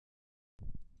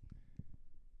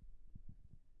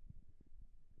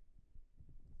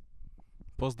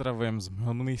Pozdravujem z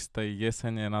mlnistej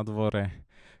jesene na dvore.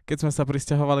 Keď sme sa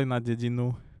prisťahovali na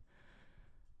dedinu,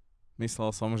 myslel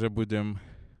som, že budem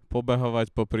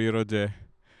pobehovať po prírode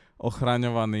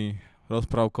ochraňovaný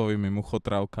rozprávkovými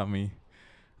muchotrávkami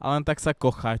a len tak sa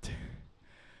kochať.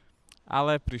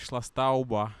 Ale prišla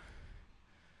stavba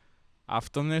a v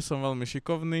tom nie som veľmi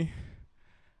šikovný,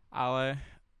 ale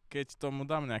keď tomu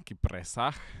dám nejaký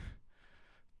presah,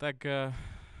 tak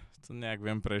to nejak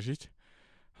viem prežiť.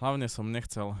 Hlavne som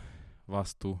nechcel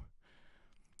vás tu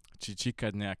čičíkať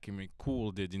nejakými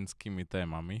cool dedinskými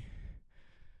témami,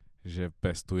 že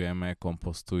pestujeme,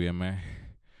 kompostujeme,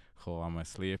 chováme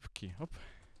sliepky. Hop.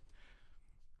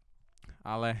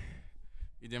 Ale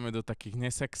ideme do takých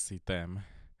nesexy tém,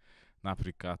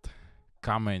 napríklad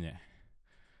kamene.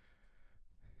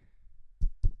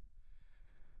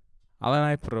 Ale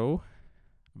najprv,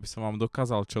 aby som vám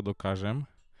dokázal, čo dokážem,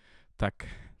 tak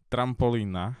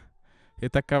trampolína je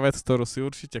taká vec, ktorú si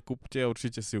určite kúpte,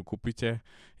 určite si ju kúpite.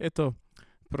 Je to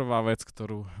prvá vec,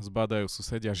 ktorú zbadajú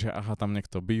susedia, že aha, tam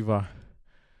niekto býva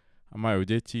a majú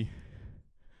deti.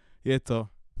 Je to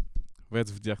vec,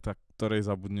 vďaka ktorej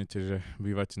zabudnete, že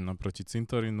bývate naproti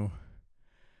cintorínu.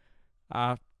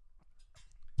 A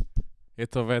je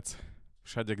to vec,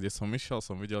 všade, kde som išiel,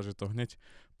 som videl, že to hneď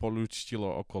poľučtilo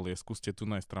okolie. Skúste tu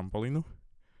nájsť trampolínu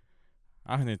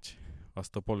a hneď vás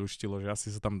to poľučtilo, že asi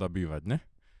sa tam dá bývať, ne?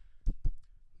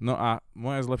 No a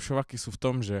moje zlepšovaky sú v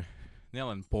tom, že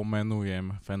nielen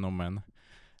pomenujem fenomén,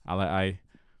 ale aj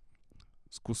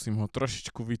skúsim ho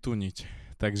trošičku vytuniť.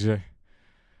 Takže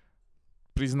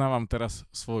priznávam teraz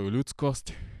svoju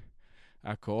ľudskosť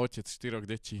ako otec 4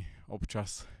 detí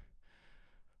občas.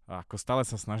 A ako stále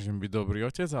sa snažím byť dobrý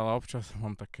otec, ale občas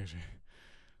mám také, že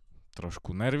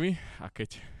trošku nervy a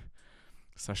keď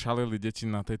sa šalili deti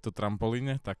na tejto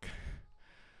trampolíne, tak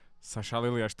sa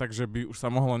šalili až tak, že by už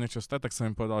sa mohlo niečo stať, tak som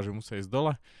im povedal, že musia ísť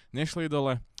dole. Nešli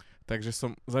dole, takže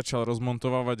som začal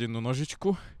rozmontovávať jednu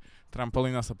nožičku.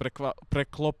 Trampolína sa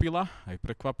preklopila, aj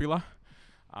prekvapila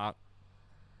a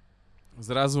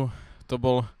zrazu to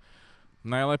bol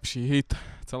najlepší hit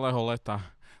celého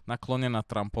leta. Naklonená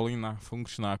trampolína,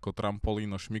 funkčná ako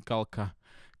trampolíno šmikalka,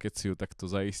 keď si ju takto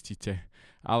zaistíte,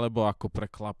 alebo ako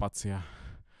preklapacia,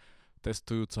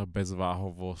 testujúca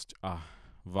bezváhovosť a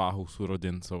váhu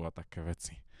súrodencov a také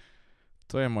veci.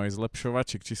 To je môj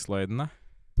zlepšovačik číslo 1.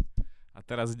 A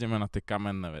teraz ideme na tie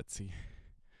kamenné veci.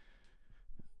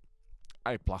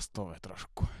 Aj plastové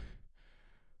trošku.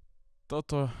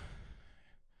 Toto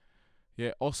je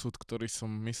osud, ktorý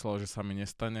som myslel, že sa mi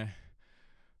nestane.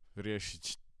 Riešiť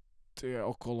tie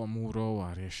okolo múrov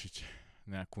a riešiť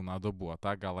nejakú nádobu a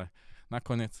tak, ale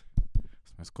nakoniec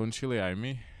sme skončili aj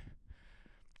my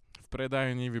v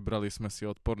predajni, vybrali sme si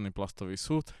odporný plastový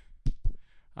súd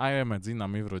a je medzi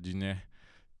nami v rodine,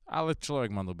 ale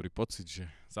človek má dobrý pocit, že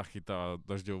zachytáva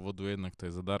dažďovú vodu, jednak to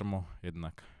je zadarmo,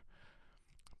 jednak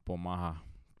pomáha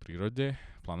prírode,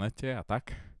 planete a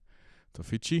tak, to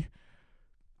fičí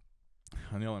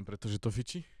a nielen preto, že to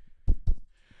fičí.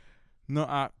 No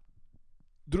a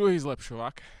druhý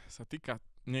zlepšovák sa týka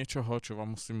niečoho, čo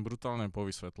vám musím brutálne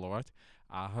povysvetľovať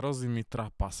a hrozí mi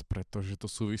trapas, pretože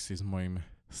to súvisí s mojím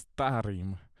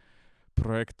starým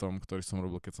projektom, ktorý som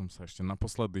robil, keď som sa ešte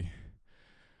naposledy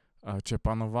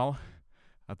čepanoval.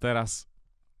 A teraz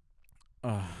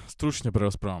stručne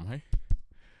prerozprávam, hej.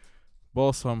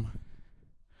 Bol som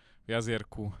v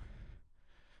jazierku,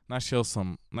 našiel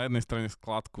som na jednej strane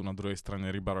skladku, na druhej strane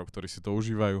rybárov, ktorí si to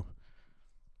užívajú.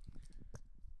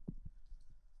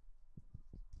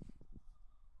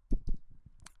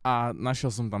 A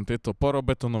našiel som tam tieto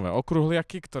porobetonové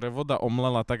okruhliaky, ktoré voda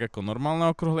omlela tak ako normálne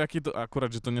okruhliaky, akurát,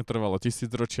 že to netrvalo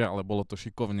 1000 ročia, ale bolo to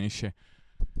šikovnejšie.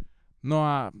 No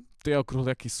a tie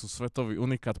okruhliaky sú svetový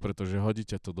unikát, pretože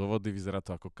hodíte to do vody, vyzerá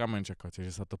to ako kameň, čakáte,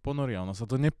 že sa to ponorí a ono sa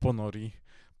to neponorí,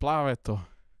 pláve to.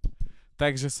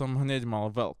 Takže som hneď mal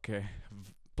veľké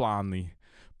plány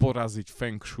poraziť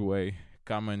feng shui,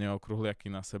 kamene, okruhliaky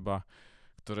na seba,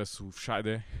 ktoré sú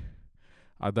všade,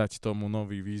 a dať tomu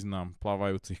nový význam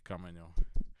plávajúcich kameňov.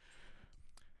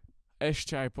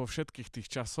 Ešte aj po všetkých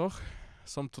tých časoch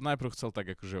som to najprv chcel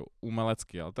tak akože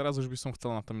umelecky, ale teraz už by som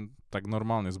chcel na tom tak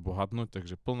normálne zbohatnúť,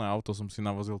 takže plné auto som si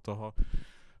navozil toho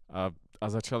a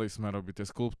začali sme robiť tie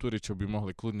skulptúry, čo by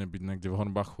mohli kľudne byť niekde v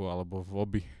Hornbachu alebo v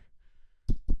Obi.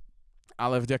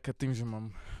 Ale vďaka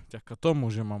tomu,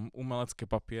 že mám umelecké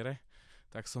papiere,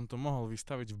 tak som to mohol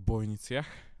vystaviť v Bojniciach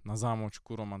na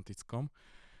zámočku romantickom.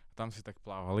 Tam si tak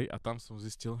plávali a tam som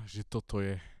zistil, že toto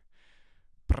je,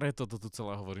 preto to tu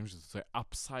celé hovorím, že toto je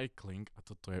upcycling a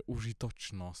toto je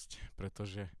užitočnosť,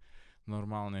 pretože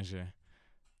normálne, že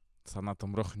sa na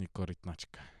tom rochní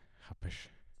korytnačka,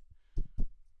 chápeš?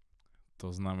 To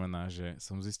znamená, že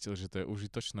som zistil, že to je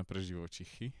užitočné pre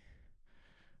živočichy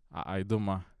a aj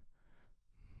doma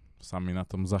sa mi na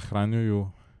tom zachraňujú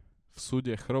v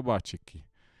súde chrobáčiky.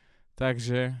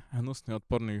 Takže hnusne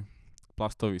odporný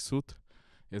plastový súd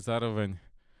je zároveň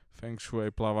feng shui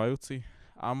plávajúci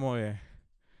a moje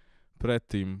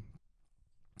predtým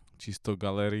čisto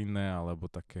galerijné alebo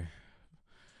také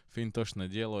fintošné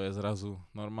dielo je zrazu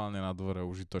normálne na dvore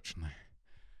užitočné.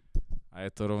 A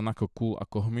je to rovnako cool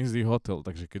ako hmyzí hotel,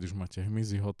 takže keď už máte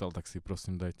hmyzí hotel, tak si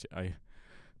prosím dajte aj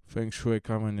feng shui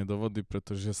kamene do vody,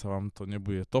 pretože sa vám to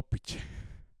nebude topiť.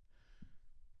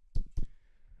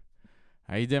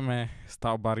 A ideme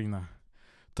stavbarina.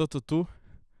 Toto tu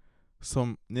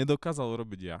som nedokázal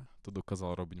robiť ja, to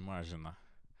dokázala robiť moja žena.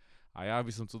 A ja,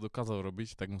 aby som to dokázal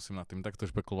robiť, tak musím nad tým takto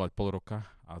špekulovať pol roka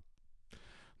a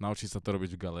naučiť sa to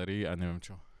robiť v galérii a neviem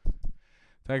čo.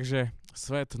 Takže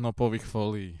svet nopových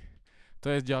fólií. To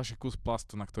je ďalší kus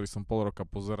plastu, na ktorý som pol roka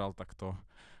pozeral takto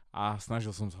a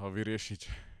snažil som sa ho vyriešiť,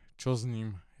 čo s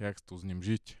ním, jak tu s ním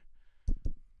žiť.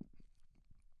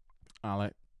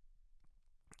 Ale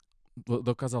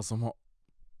dokázal som ho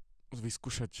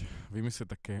vyskúšať, vymyslieť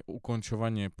také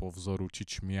ukončovanie po vzoru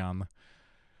čičmian.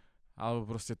 Alebo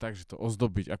proste tak, že to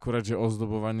ozdobiť. Akurát, že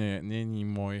ozdobovanie není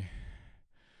moja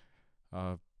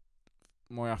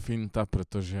finta,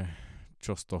 pretože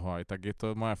čo z toho aj tak je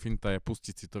to, moja finta je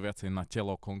pustiť si to viacej na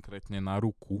telo, konkrétne na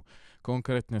ruku.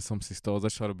 Konkrétne som si z toho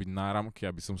začal robiť náramky,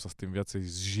 aby som sa s tým viacej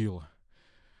zžil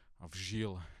a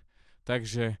vžil.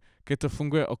 Takže keď to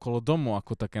funguje okolo domu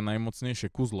ako také najmocnejšie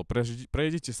kúzlo,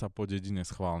 prejdite sa po dedine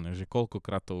schválne, že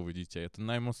koľkokrát to uvidíte. Je to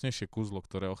najmocnejšie kúzlo,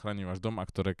 ktoré ochráni váš dom a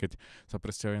ktoré keď sa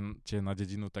presťahujete na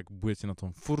dedinu, tak budete na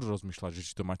tom furt rozmýšľať, že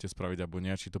či to máte spraviť alebo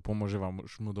nie, či to pomôže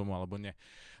vášmu domu alebo nie.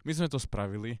 My sme to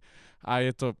spravili a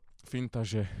je to finta,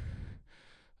 že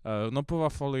nopová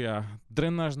fólia,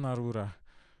 drenážna rúra,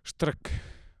 štrk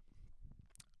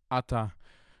a tá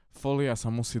fólia sa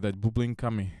musí dať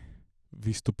bublinkami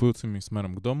vystupujúcimi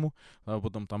smerom k domu, lebo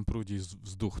potom tam prúdi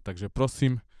vzduch. Takže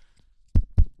prosím,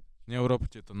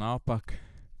 neurobte to naopak,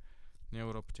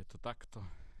 neurobte to takto.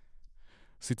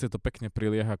 Sice to pekne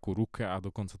prilieha ku ruke a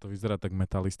dokonca to vyzerá tak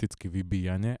metalisticky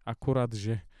vybíjane, akurát,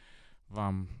 že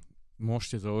vám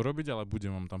môžete to urobiť, ale bude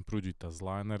vám tam prúdiť tá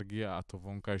zlá energia a to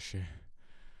vonkajšie.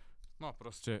 No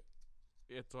proste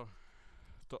je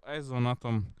to EZO na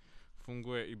tom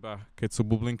funguje iba, keď sú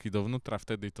bublinky dovnútra,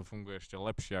 vtedy to funguje ešte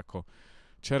lepšie ako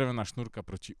červená šnúrka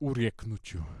proti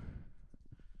urieknutiu.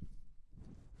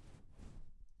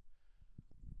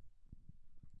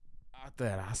 A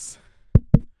teraz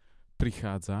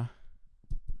prichádza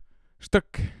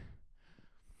štrk.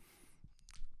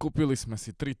 Kúpili sme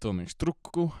si 3 tony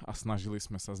štrku a snažili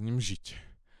sme sa s ním žiť.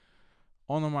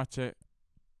 Ono máte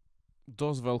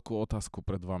dosť veľkú otázku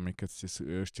pred vami, keď ste si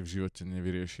ešte v živote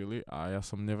nevyriešili a ja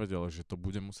som nevedel, že to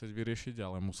budem musieť vyriešiť,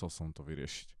 ale musel som to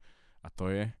vyriešiť. A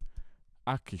to je,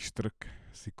 aký štrk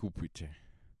si kúpite.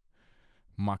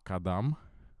 Makadam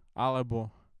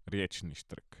alebo riečný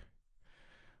štrk.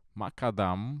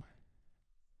 Makadam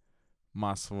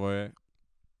má svoje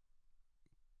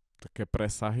také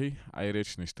presahy, aj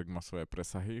riečný štrk má svoje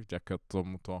presahy, vďaka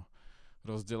tomuto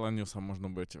rozdeleniu sa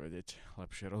možno budete vedieť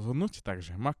lepšie rozhodnúť.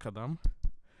 Takže makadam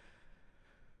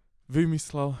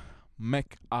vymyslel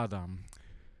makadame.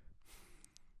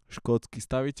 Škótsky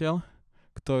staviteľ,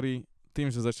 ktorý tým,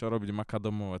 že začal robiť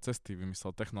makadamové cesty,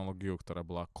 vymyslel technológiu, ktorá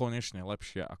bola konečne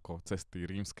lepšia ako cesty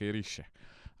rímskej ríše.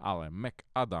 Ale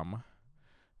makadam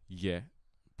je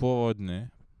pôvodne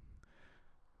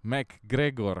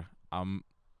MacGregor a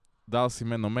dal si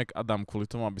meno makadam kvôli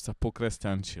tomu, aby sa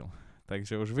pokresťančil.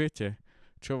 Takže už viete,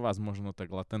 čo vás možno tak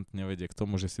latentne vedie k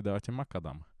tomu, že si dávate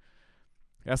makadam.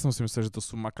 Ja som si myslel, že to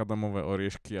sú makadamové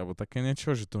oriešky alebo také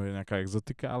niečo, že to je nejaká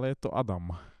exotika, ale je to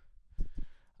Adam.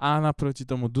 A naproti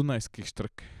tomu dunajský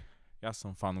štrk. Ja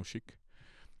som fanúšik.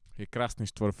 Je krásny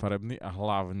štvorfarebný a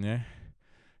hlavne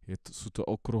sú to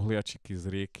okruhliačiky z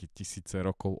rieky, tisíce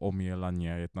rokov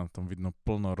omielania. Je na tom vidno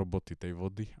plno roboty tej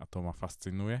vody a to ma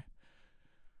fascinuje.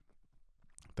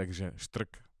 Takže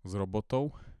štrk s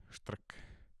robotou, štrk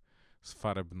s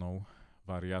farebnou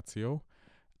variáciou,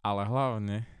 ale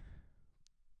hlavne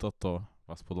toto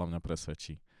vás podľa mňa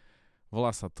presvedčí. Volá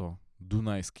sa to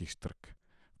dunajský štrk.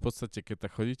 V podstate, keď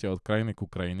tak chodíte od krajiny ku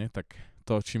krajine, tak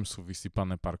to, čím sú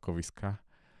vysypané parkoviska,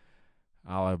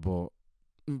 alebo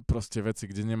proste veci,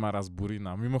 kde nemá raz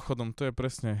burina. Mimochodom, to je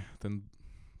presne ten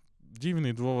divný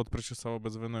dôvod, prečo sa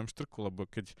vôbec venujem štrku, lebo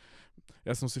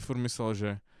ja som si furt myslel, že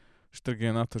štrk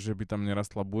je na to, že by tam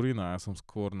nerastla burina a ja som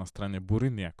skôr na strane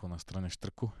buriny ako na strane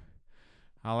štrku.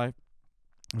 Ale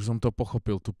už som to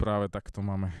pochopil, tu práve takto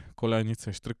máme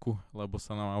koľajnice štrku, lebo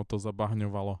sa nám auto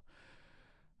zabahňovalo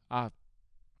A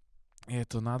je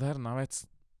to nádherná vec.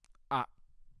 A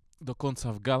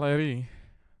dokonca v galérii,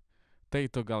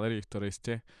 tejto galérii, v ktorej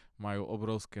ste, majú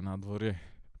obrovské nádvorie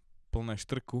plné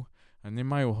štrku a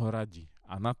nemajú ho radi.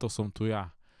 A na to som tu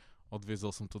ja.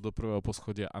 Odviezol som to do prvého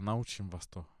poschodia a naučím vás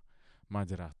to mať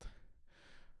rád.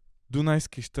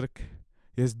 Dunajský štrk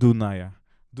je z Dunaja.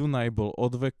 Dunaj bol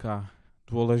od veka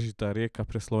dôležitá rieka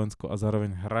pre Slovensko a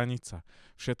zároveň hranica.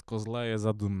 Všetko zlé je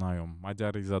za Dunajom.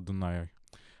 Maďari za Dunaj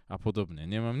a podobne.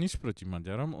 Nemám nič proti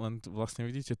Maďarom, len vlastne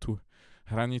vidíte tú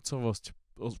hranicovosť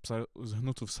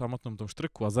zhnutú v samotnom tom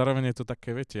štrku a zároveň je to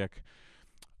také, viete, jak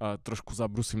trošku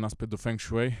zabrusím naspäť do Feng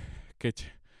Shui, keď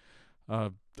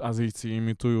Azíci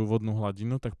imitujú vodnú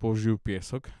hladinu, tak použijú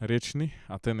piesok riečny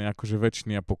a ten je akože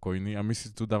večný a pokojný a my si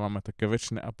tu dávame také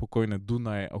večné a pokojné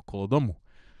Dunaje okolo domu.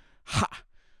 Ha!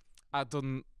 A to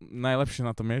najlepšie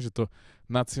na tom je, že to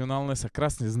nacionálne sa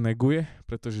krásne zneguje,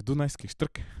 pretože dunajský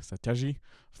štrk sa ťaží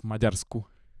v Maďarsku.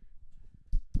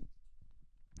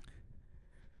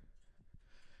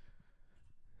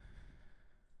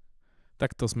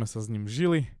 Takto sme sa s ním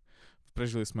žili,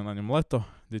 prežili sme na ňom leto,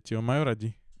 deti ho majú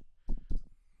radi.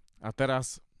 A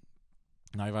teraz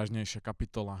najvážnejšia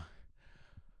kapitola.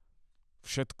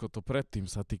 Všetko to predtým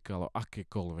sa týkalo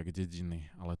akékoľvek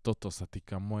dediny, ale toto sa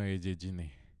týka mojej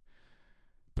dediny.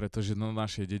 Pretože do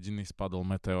našej dediny spadol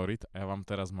meteorit a ja vám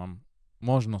teraz mám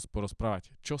možnosť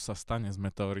porozprávať, čo sa stane s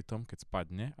meteoritom, keď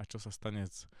spadne a čo sa stane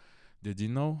s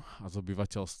dedinou a s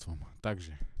obyvateľstvom.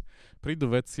 Takže prídu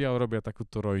vedci a urobia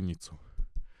takúto rojnicu.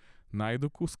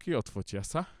 Nájdu kúsky, odfotia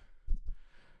sa,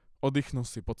 oddychnú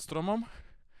si pod stromom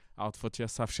a odfotia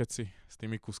sa všetci s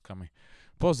tými kúskami.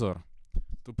 Pozor,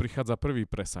 tu prichádza prvý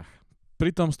presah.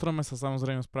 Pri tom strome sa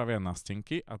samozrejme spravia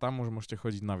nástenky a tam už môžete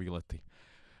chodiť na výlety.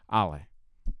 Ale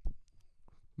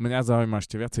mňa zaujíma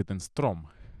ešte viacej ten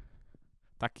strom.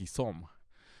 Taký som.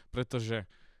 Pretože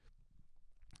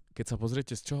keď sa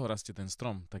pozriete, z čoho rastie ten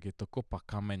strom, tak je to kopa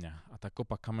kameňa. A tá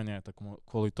kopa kameňa je tak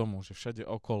kvôli tomu, že všade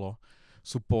okolo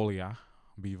sú polia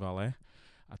bývalé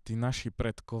a tí naši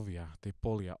predkovia tie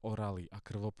polia orali a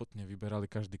krvopotne vyberali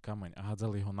každý kameň a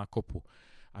hádzali ho na kopu.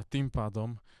 A tým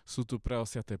pádom sú tu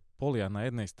preosiaté polia na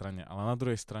jednej strane, ale na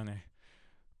druhej strane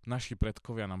naši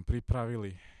predkovia nám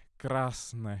pripravili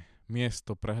krásne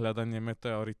miesto pre hľadanie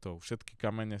meteoritov. Všetky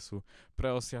kamene sú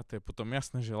preosiaté, potom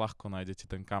jasné, že ľahko nájdete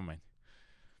ten kameň.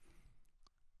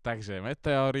 Takže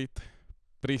meteorit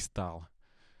pristal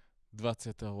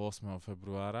 28.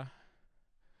 februára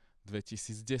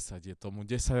 2010, je tomu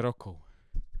 10 rokov.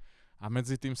 A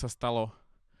medzi tým sa stalo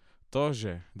to,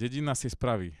 že dedina si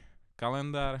spraví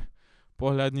kalendár,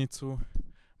 pohľadnicu,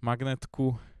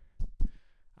 magnetku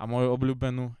a moju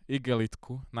obľúbenú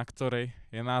igelitku, na ktorej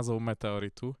je názov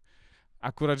meteoritu.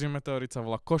 Akurát, že meteorit sa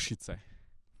volá Košice.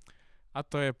 A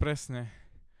to je presne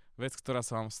vec, ktorá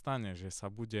sa vám stane, že sa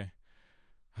bude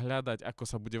hľadať, ako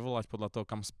sa bude volať podľa toho,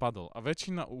 kam spadol. A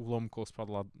väčšina úlomkov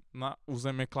spadla na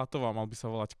územie Klatova, mal by sa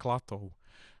volať Klatov.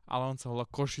 Ale on sa volá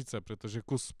Košice, pretože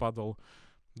kus spadol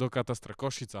do katastra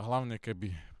Košica. Hlavne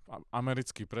keby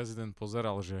americký prezident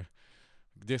pozeral, že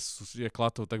kde je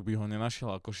Klatov, tak by ho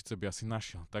nenašiel a Košice by asi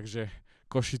našiel. Takže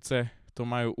Košice to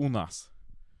majú u nás.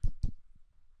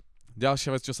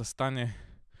 Ďalšia vec, čo sa stane,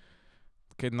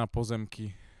 keď na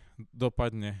pozemky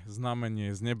dopadne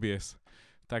znamenie z nebies,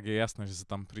 tak je jasné, že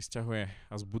sa tam prisťahuje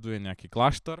a zbuduje nejaký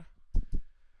kláštor.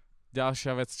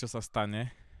 Ďalšia vec, čo sa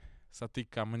stane, sa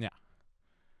týka mňa.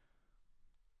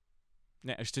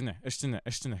 Nie, ešte nie.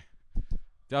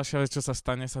 Ďalšia vec, čo sa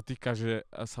stane, sa týka, že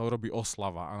sa urobí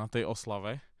oslava. A na tej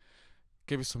oslave,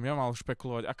 keby som ja mal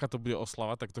špekulovať, aká to bude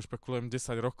oslava, tak to špekulujem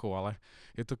 10 rokov, ale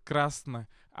je to krásne,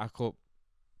 ako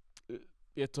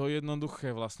je to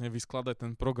jednoduché vlastne vyskladať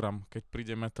ten program, keď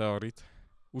príde meteorit.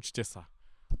 Učte sa.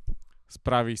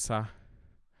 Spraví sa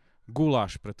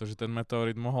guláš, pretože ten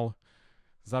meteorit mohol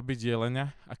zabiť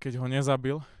jelenia a keď ho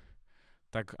nezabil,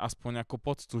 tak aspoň ako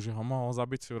poctu, že ho mohol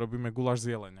zabiť, si urobíme guláš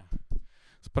z jelenia.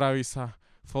 Spraví sa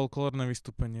folklórne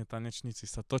vystúpenie, tanečníci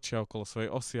sa točia okolo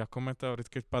svojej osy ako meteorit,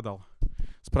 keď padal.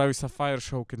 Spraví sa fire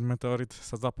show, keď meteorit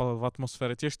sa zapálil v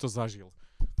atmosfére, tiež to zažil.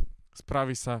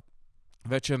 Spraví sa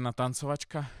večerná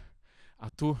tancovačka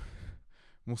a tu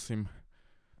musím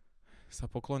sa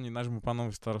pokloniť nášmu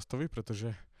pánovi starostovi,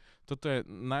 pretože toto je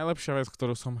najlepšia vec,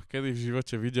 ktorú som kedy v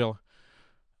živote videl,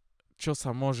 čo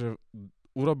sa môže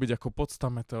urobiť ako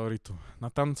podsta meteoritu. Na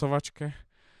tancovačke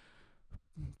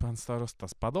pán starosta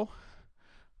spadol,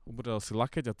 ubrdal si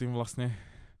lakeť a tým vlastne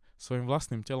svojim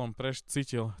vlastným telom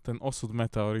cítil ten osud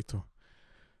meteoritu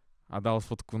a dal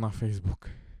fotku na Facebook.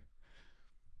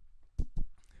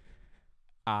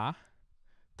 A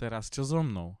teraz čo so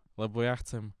mnou? Lebo ja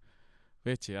chcem,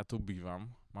 viete, ja tu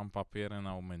bývam mám papiere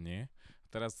na umenie.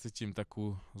 Teraz cítim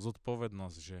takú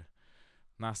zodpovednosť, že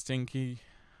nástenky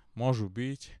môžu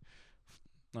byť,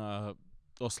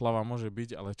 oslava môže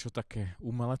byť, ale čo také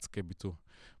umelecké by tu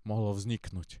mohlo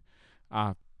vzniknúť.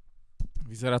 A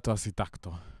vyzerá to asi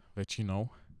takto väčšinou.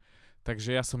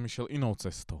 Takže ja som išiel inou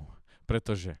cestou,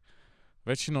 pretože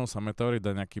väčšinou sa meteorit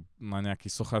dá na nejaký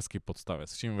sochársky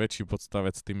podstavec. Čím väčší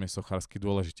podstavec, tým je sochársky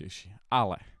dôležitejší.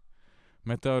 Ale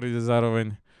meteorit je zároveň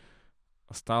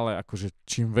stále akože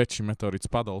čím väčší meteorit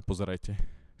spadol, pozerajte,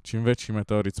 čím väčší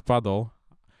meteorit spadol,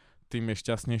 tým je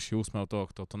šťastnejší úsmev toho,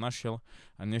 kto to našiel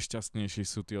a nešťastnejší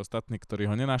sú tí ostatní, ktorí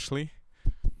ho nenašli.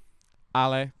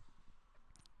 Ale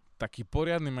taký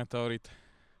poriadny meteorit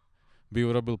by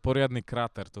urobil poriadny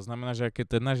kráter. To znamená, že aj keď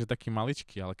ten náš je taký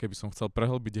maličký, ale keby som chcel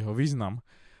prehlbiť jeho význam,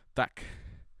 tak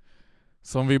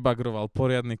som vybagroval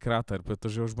poriadny kráter,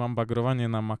 pretože už mám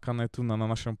bagrovanie na makanetu, na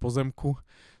našom pozemku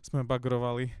sme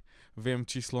bagrovali. Viem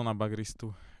číslo na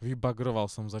bagristu.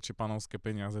 Vybagroval som za čepanovské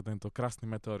peniaze tento krásny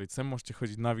meteorit. Sem môžete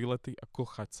chodiť na výlety a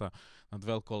kochať sa nad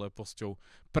veľkoleposťou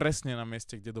presne na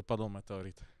mieste, kde dopadol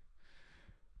meteorit.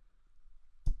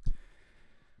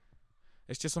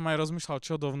 Ešte som aj rozmýšľal,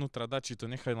 čo dovnútra dať, či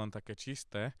to nechať len také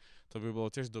čisté. To by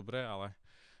bolo tiež dobré, ale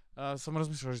som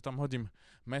rozmýšľal, že tam hodím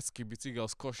mestský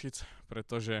bicykel z Košic,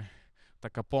 pretože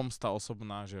taká pomsta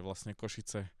osobná, že vlastne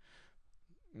Košice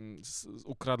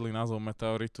ukradli názov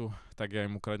meteoritu, tak ja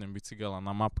im ukradnem bicykel a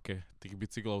na mapke tých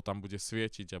bicyklov tam bude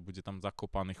svietiť a bude tam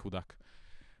zakopaný chudák.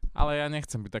 Ale ja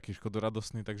nechcem byť taký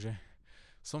škodoradosný, takže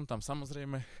som tam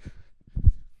samozrejme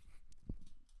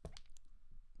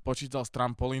počítal s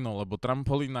trampolínou, lebo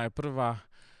trampolína je prvá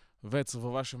vec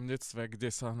vo vašom detstve,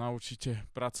 kde sa naučíte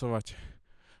pracovať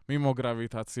mimo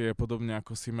gravitácie, podobne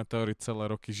ako si meteorit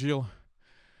celé roky žil.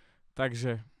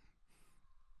 Takže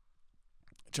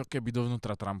čo keby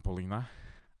dovnútra trampolína,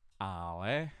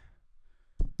 ale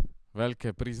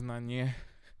veľké priznanie,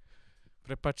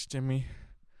 prepačte mi,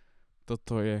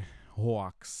 toto je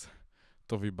hoax.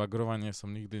 To vybagrovanie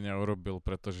som nikdy neurobil,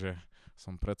 pretože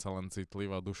som predsa len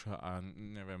citlivá duša a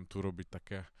neviem tu robiť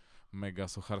také mega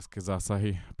sochárske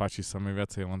zásahy. Páči sa mi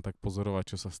viacej len tak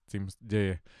pozorovať, čo sa s tým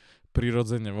deje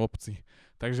prirodzene v obci.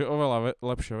 Takže oveľa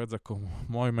lepšia vec ako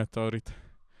môj meteorit,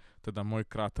 teda môj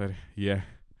kráter je,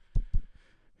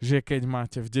 že keď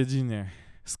máte v dedine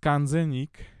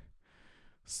skanzeník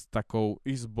s takou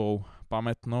izbou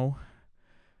pamätnou,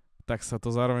 tak sa to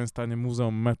zároveň stane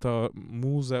múzeum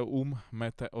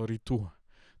meteoritu.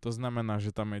 To znamená,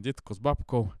 že tam je detko s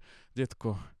babkou,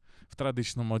 detko v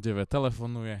tradičnom odeve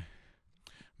telefonuje,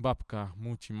 babka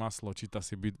múti maslo, číta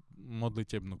si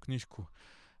modlitebnú knižku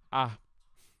a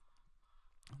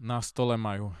na stole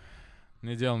majú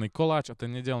nedeľný koláč a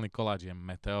ten nedeľný koláč je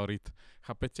meteorit.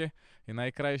 Chápete? Je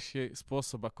najkrajší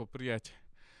spôsob, ako prijať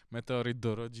meteorit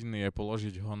do rodiny, je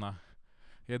položiť ho na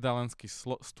jedálenský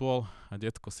stôl a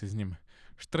detko si s ním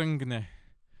štrngne.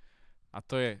 A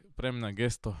to je pre mňa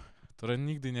gesto, ktoré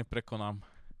nikdy neprekonám.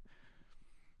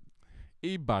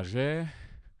 Ibaže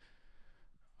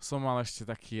som mal ešte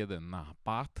taký jeden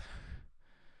nápad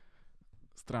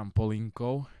s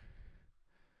trampolínkou,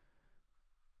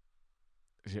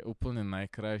 že úplne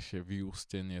najkrajšie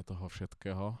vyústenie toho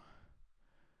všetkého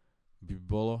by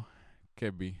bolo,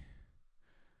 keby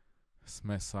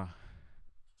sme sa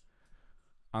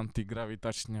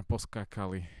antigravitačne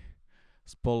poskákali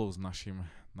spolu s našim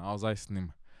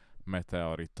naozajstným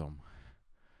meteoritom.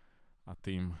 A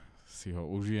tým si ho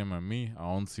užijeme my a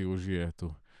on si užije tú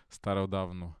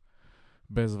starodávnu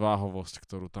bezváhovosť,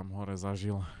 ktorú tam hore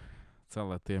zažil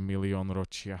celé tie milión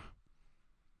ročia.